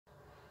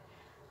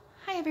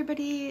Hi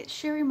everybody, it's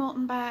Sherry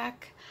Moulton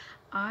back.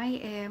 I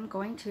am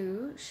going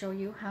to show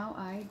you how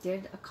I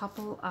did a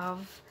couple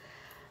of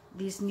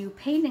these new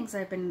paintings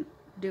I've been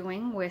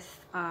doing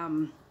with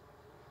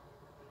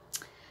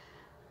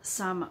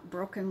some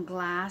broken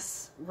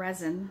glass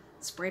resin,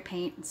 spray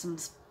paint, and some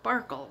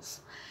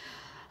sparkles.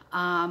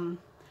 I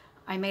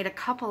made a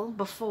couple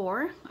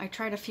before. I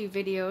tried a few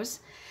videos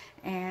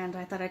and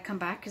I thought I'd come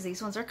back because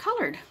these ones are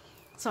colored.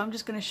 So I'm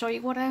just going to show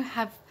you what I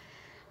have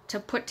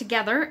to put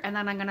together, and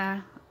then I'm going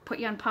to put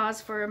you on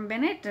pause for a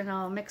minute and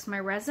I'll mix my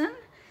resin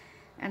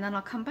and then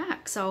I'll come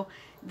back. So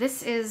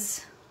this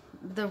is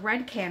the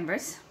red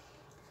canvas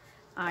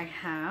I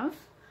have.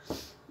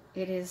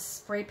 It is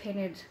spray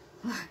painted,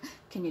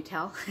 can you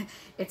tell?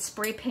 It's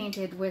spray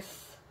painted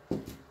with,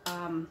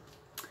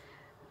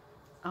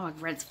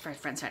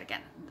 friends right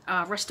again.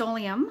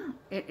 Rust-oleum.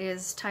 It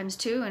is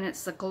 ×2 and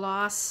it's the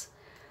gloss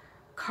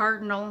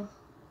Colonial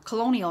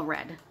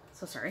Red.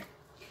 So sorry.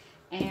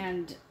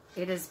 And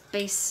it is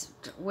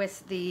based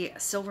with the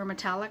silver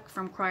metallic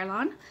from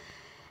Krylon,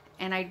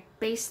 and I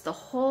based the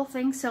whole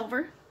thing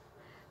silver.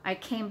 I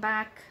came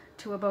back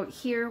to about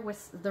here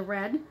with the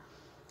red,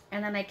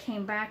 and then I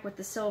came back with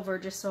the silver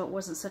just so it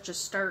wasn't such a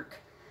stark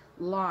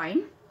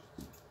line.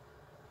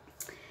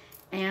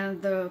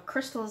 And the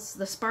crystals,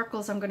 the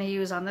sparkles I'm going to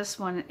use on this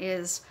one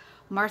is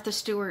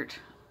Stewart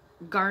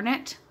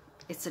Garnet.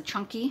 It's a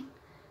chunky.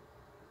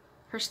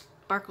 Her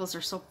sparkles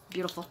are so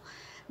beautiful.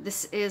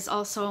 This is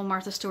also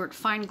Stewart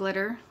Fine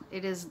Glitter.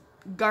 It is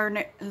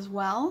garnet as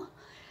well.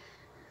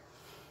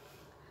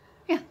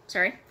 Yeah,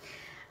 sorry.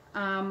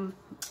 I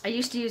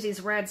used to use these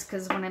reds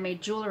because when I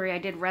made jewelry, I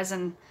did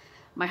resin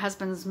my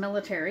husband's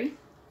military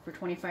for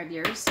 25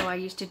 years. So I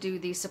used to do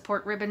the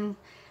support ribbon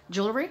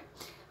jewelry,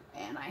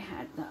 and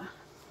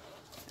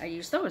I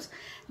used those.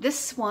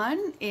 This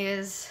one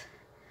is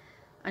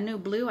a new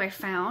blue I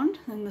found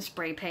in the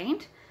spray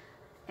paint,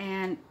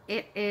 and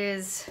it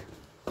is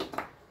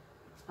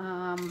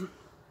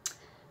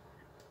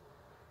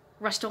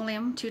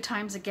Rust-oleum 2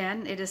 times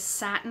again. It is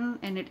satin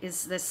and it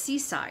is the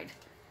Seaside.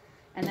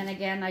 And then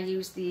again I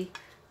used the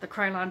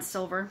Krylon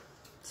silver.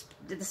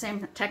 Did the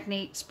same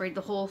technique, sprayed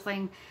the whole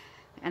thing,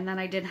 and then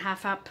I did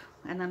half up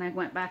and then I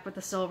went back with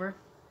the silver.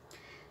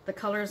 The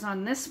colors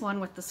on this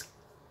one with the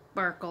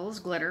sparkles,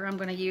 glitter, I'm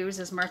going to use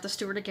is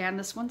Stewart again.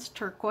 This one's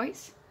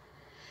turquoise.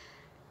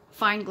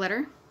 Fine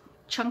glitter.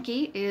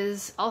 Chunky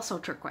is also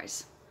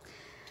turquoise.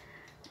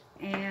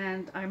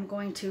 And I'm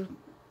going to,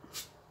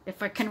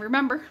 if I can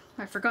remember,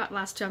 I forgot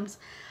last times,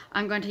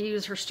 I'm going to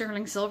use her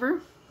sterling silver,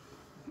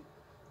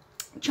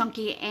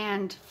 chunky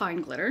and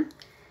fine glitter.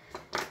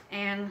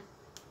 And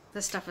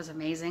this stuff is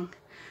amazing.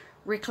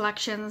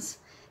 Recollections,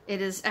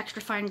 it is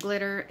extra fine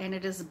glitter, and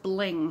it is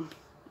Bling.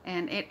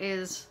 And it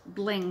is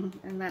Bling,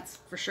 and that's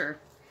for sure.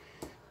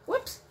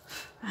 Whoops,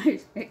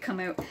 it come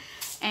out.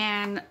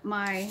 And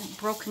my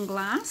broken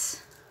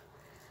glass,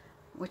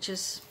 which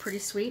is pretty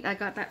sweet. I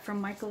got that from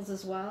Michael's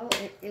as well.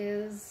 It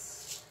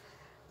is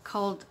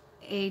called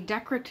a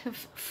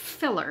decorative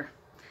filler,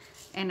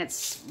 and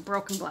it's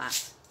broken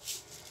glass.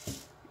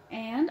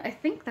 And I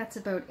think that's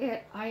about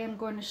it. I am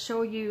going to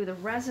show you the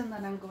resin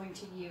that I'm going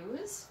to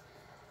use.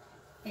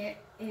 It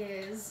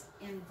is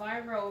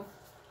Envirotex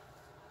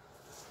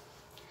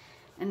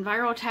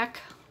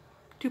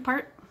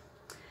 2-part.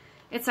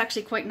 It's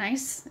actually quite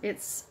nice.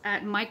 It's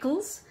at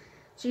Michael's.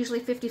 It's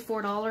usually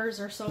 $54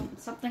 or so,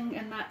 something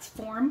in that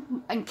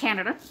form in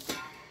Canada.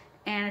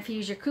 And if you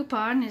use your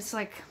coupon, it's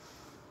like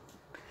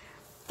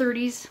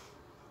 30s,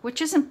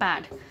 which isn't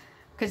bad.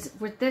 Because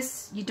with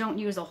this, you don't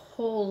use a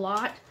whole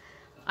lot.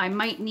 I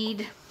might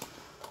need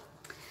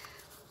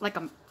like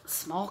a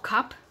small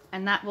cup,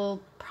 and that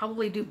will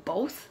probably do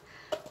both,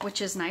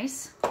 which is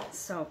nice.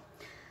 So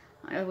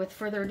with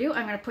further ado,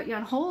 I'm going to put you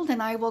on hold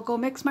and I will go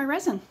mix my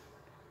resin.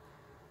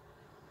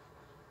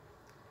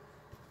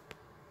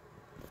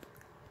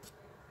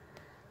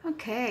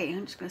 Okay,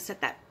 I'm just going to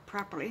set that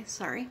properly,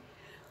 sorry.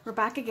 We're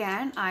back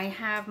again. I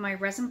have my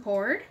resin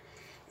poured,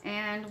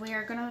 and we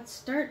are going to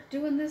start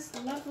doing this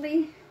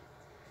lovely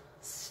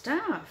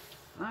stuff.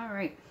 All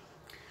right.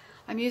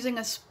 I'm using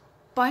a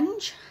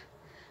sponge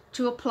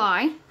to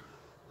apply,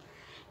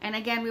 and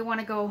again, we want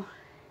to go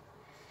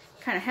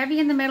kind of heavy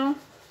in the middle,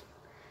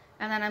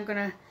 and then I'm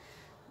going to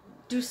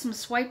do some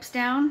swipes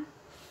down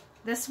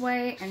this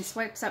way and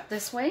swipes up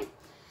this way.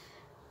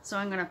 So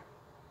I'm going to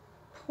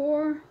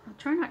pour. I'll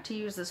try not to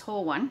use this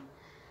whole one.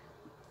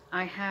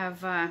 I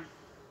have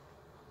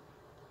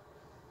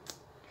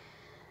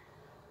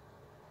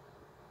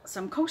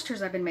some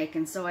coasters I've been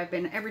making, so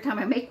every time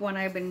I make one,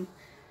 I've been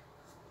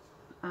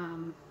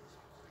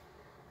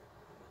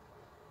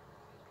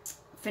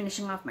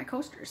finishing off my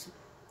coasters.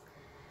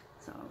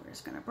 So we're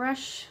just gonna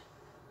brush,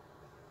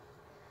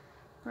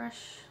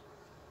 brush.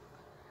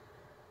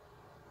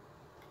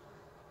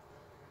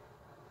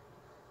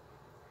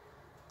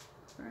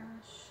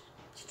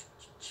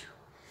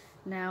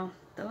 Now,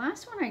 the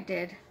last one I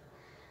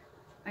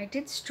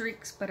did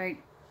streaks, but I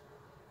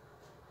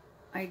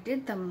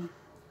did them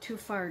too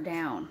far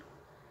down.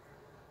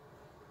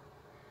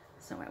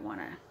 So I want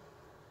to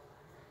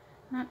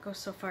not go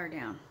so far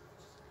down,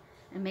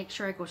 and make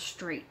sure I go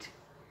straight.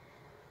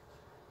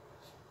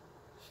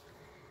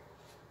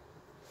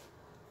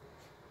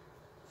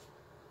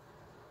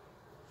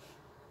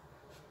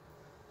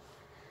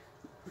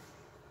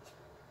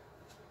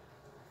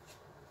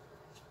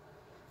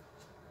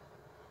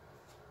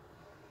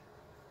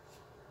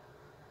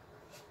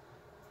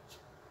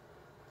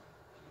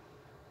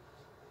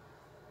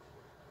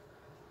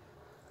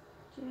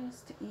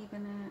 Just to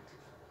even it.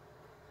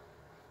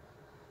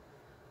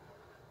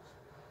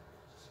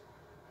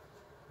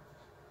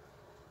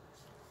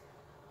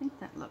 I think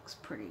that looks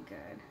pretty good.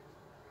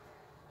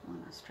 I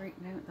want to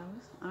straighten out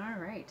those. All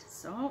right,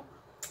 so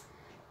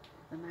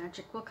the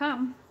magic will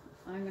come.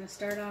 I'm going to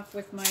start off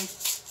with my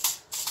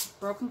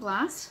broken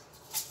glass.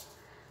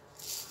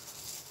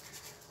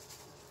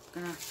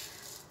 Gonna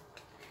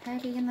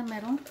heavy in the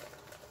middle.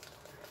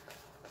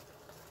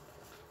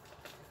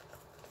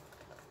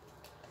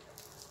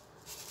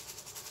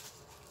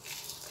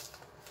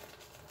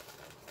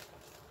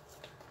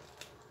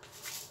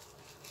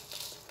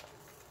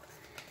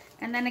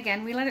 And then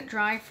again, we let it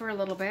dry for a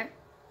little bit.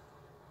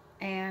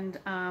 And,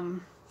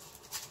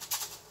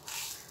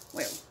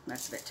 well,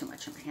 that's a bit too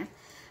much in my hand.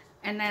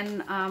 And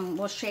then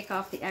we'll shake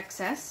off the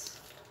excess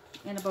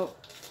in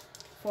about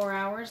 4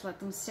 hours. Let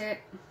them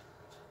sit.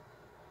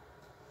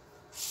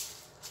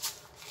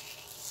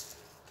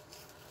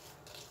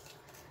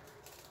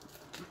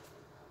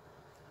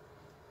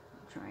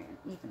 Try and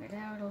even it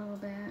out a little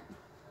bit.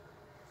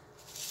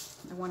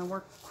 I want to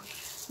work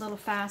a little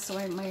fast so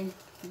my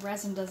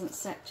resin doesn't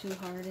set too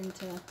hard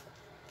into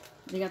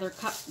the other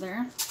cup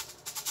there.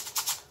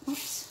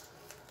 Oops.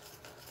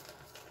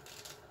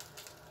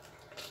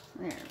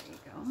 There we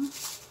go.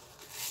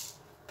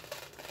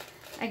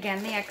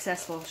 Again, the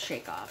excess will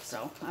shake off,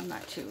 so I'm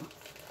not too,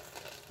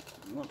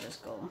 we'll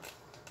just go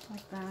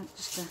like that,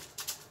 just to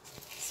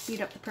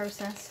speed up the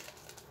process.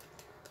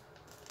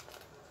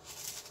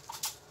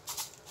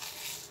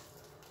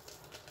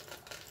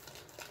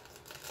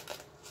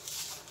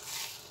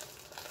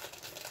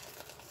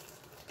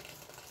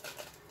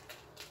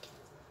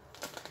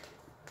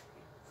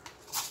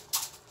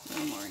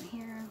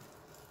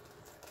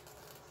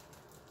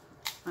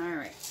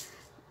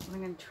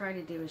 Try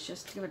to do is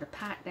just give it a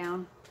pat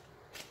down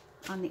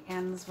on the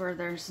ends where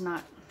there's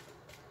not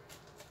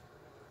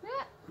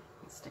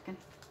it's sticking.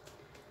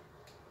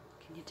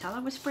 Can you tell I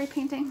was spray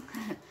painting?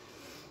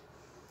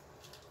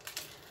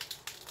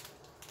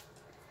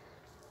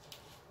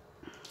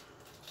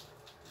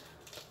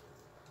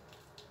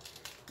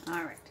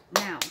 All right,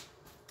 now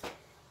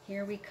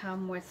here we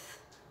come with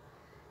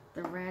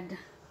the red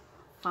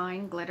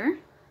fine glitter.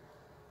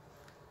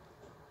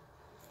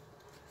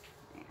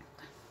 And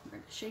we're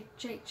gonna shake,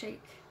 shake,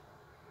 shake.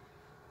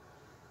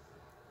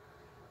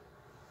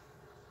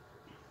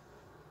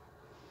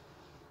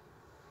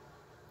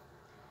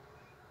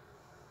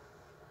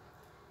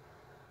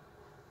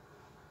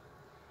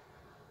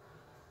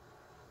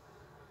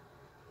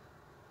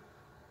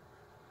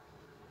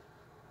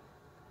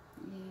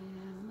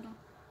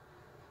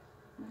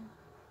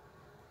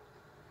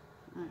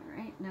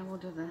 Now we'll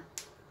do the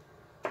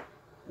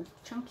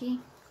chunky.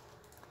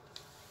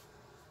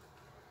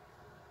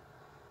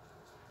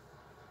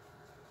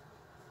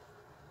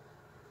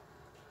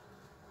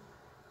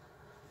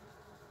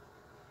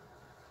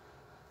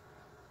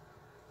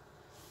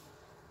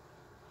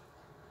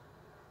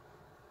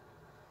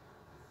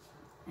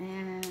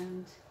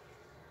 And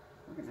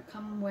we're going to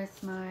come with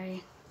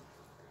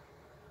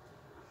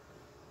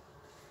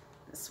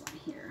this one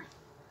here,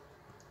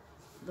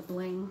 the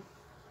Bling.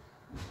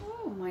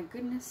 Oh my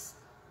goodness.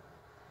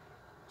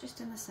 Just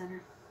in the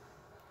center,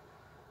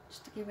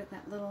 just to give it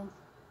that little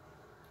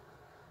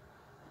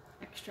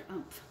extra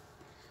oomph.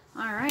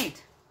 All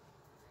right,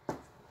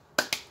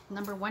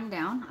 number one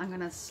down. I'm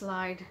gonna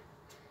slide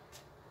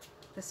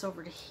this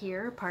over to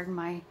here. Pardon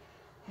my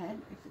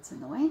head if it's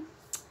in the way.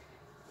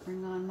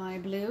 Bring on my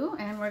blue,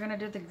 and we're gonna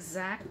do the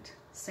exact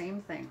same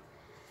thing.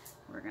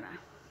 We're gonna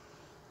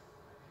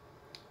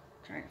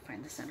try to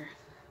find the center.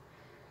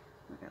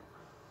 Look out.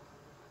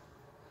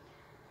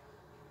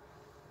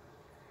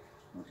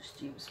 We'll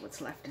just use what's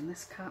left in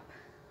this cup.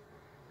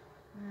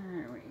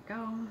 There we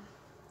go.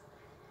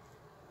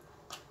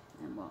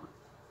 And we'll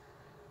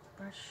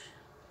brush.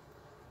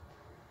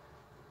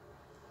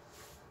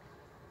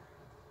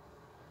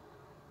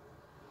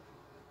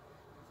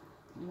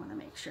 You want to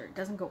make sure it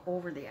doesn't go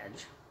over the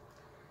edge.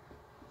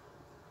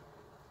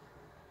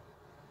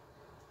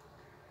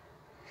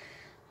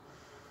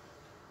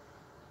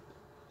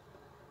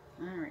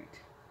 All right.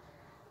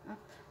 Up.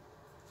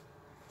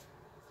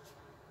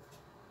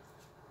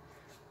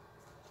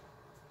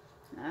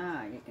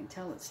 Ah, you can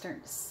tell it's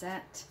starting to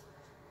set.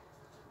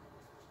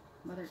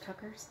 Mother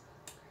Tuckers.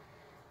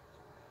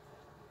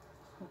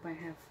 Hope I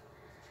have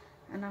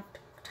enough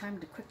time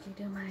to quickly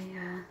do my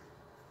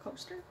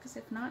coaster, because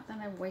if not,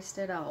 then I've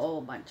wasted a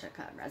whole bunch of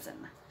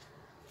resin.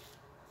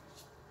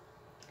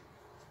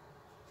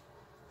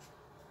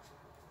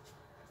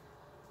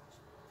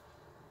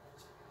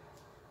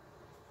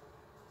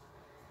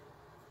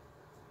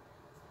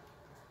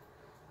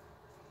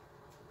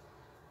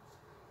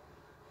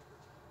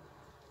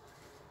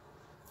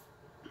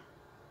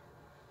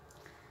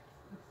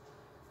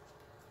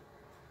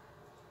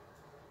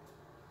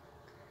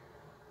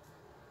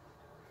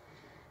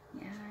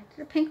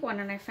 did a pink one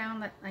and I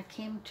found that I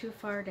came too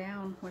far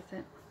down with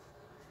it.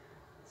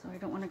 So I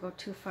don't want to go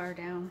too far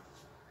down.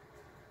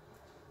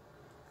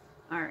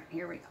 Alright,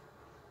 here we go.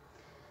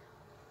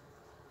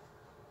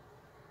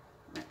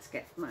 Let's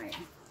get my...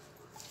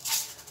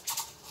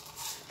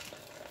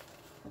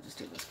 I'll just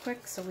do this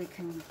quick so we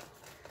can...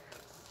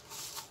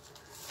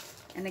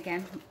 And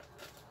again,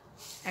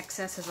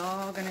 excess is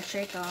all going to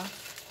shake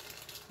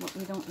off what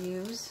we don't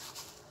use.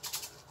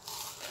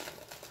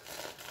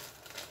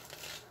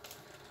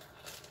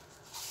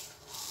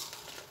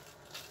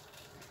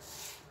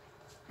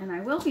 And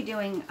I will be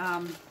doing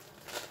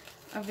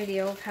a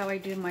video of how I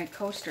do my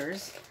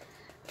coasters.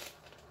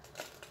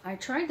 I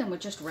tried them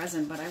with just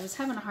resin, but I was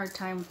having a hard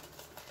time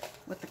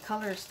with the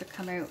colors to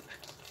come out.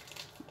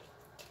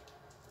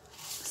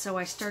 So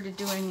I started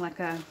doing like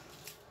a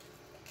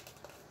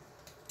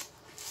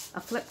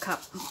flip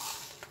cup,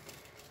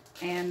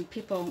 and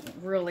people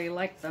really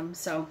like them,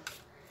 so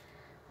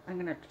I'm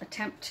going to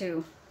attempt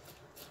to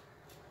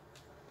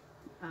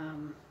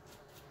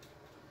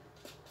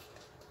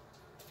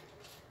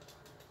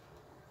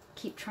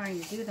keep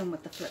trying to do them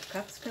with the flip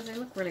cups because they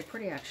look really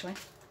pretty actually.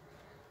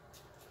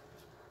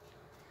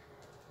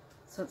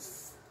 So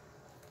it's,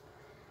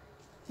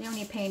 the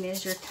only pain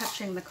is you're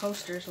touching the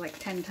coasters like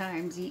 10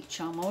 times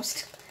each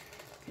almost,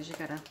 because you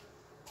gotta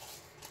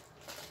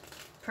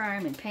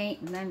prime and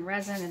paint and then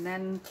resin and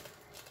then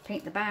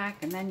paint the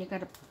back and then you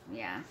gotta,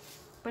 yeah.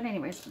 But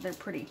anyways, they're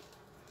pretty.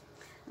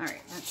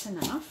 Alright, that's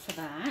enough for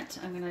that.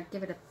 I'm gonna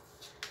give it a,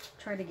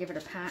 try to give it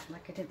a pat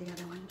like I did the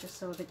other one, just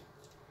so that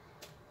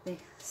they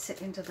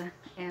sit into the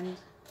end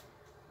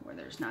where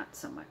there's not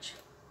so much.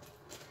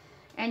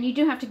 And you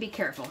do have to be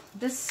careful.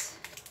 This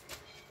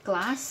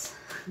glass,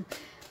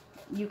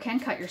 you can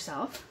cut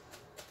yourself,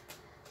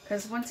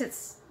 because once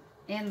it's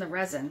in the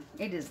resin,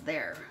 it is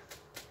there.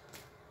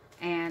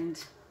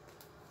 And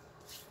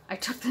I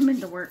took them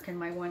into work and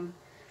my one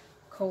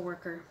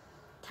co-worker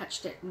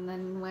touched it and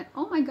then went,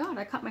 oh my god,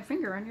 I cut my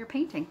finger on your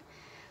painting.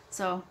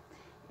 So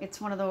it's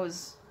one of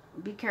those,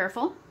 be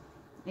careful.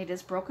 It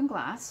is broken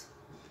glass,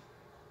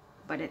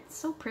 but it's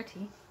so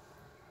pretty.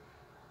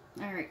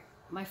 Alright,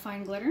 my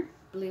fine glitter,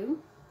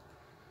 blue.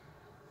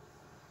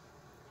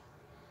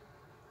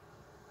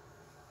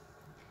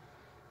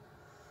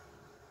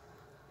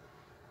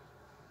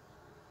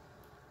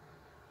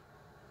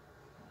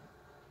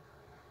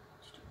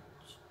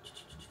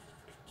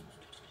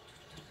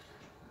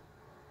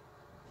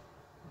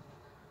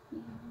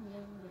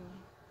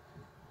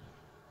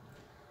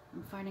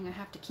 I'm finding I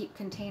have to keep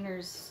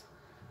containers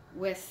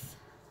with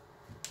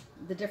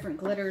the different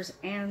glitters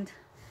and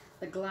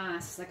the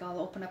glass. Like I'll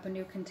open up a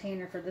new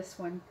container for this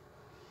one,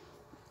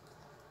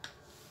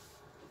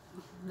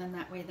 and then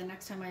that way the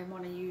next time I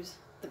want to use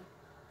the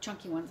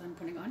chunky ones I'm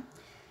putting on,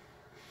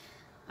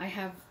 I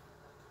have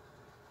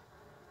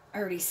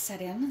already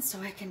set in, so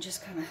I can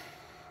just kind of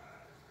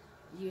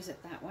use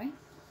it that way.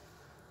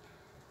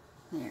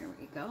 There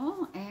we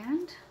go,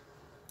 and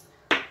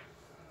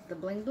the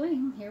bling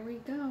bling, here we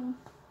go.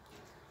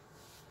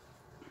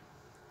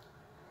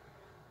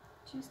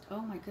 Just,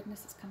 oh my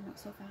goodness, it's coming out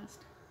so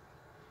fast.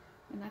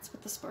 And that's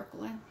with the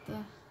sparkle in. But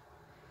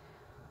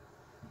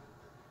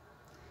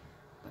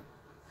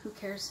who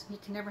cares? You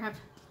can never have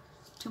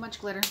too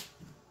much glitter.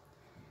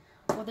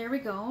 Well, there we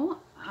go.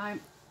 Do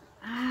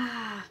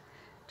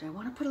I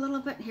want to put a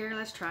little bit here?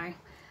 Let's try.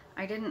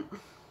 I didn't.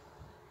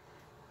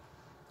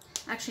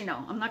 Actually,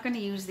 no, I'm not going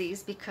to use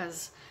these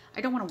because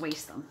I don't want to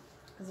waste them,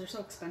 because they're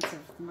so expensive,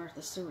 the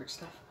Martha Stewart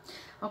stuff.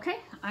 Okay,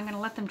 I'm going to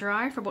let them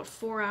dry for about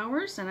 4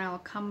 hours, and I'll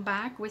come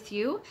back with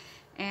you,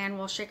 and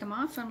we'll shake them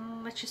off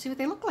and let you see what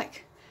they look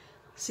like.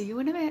 See you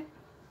in a bit.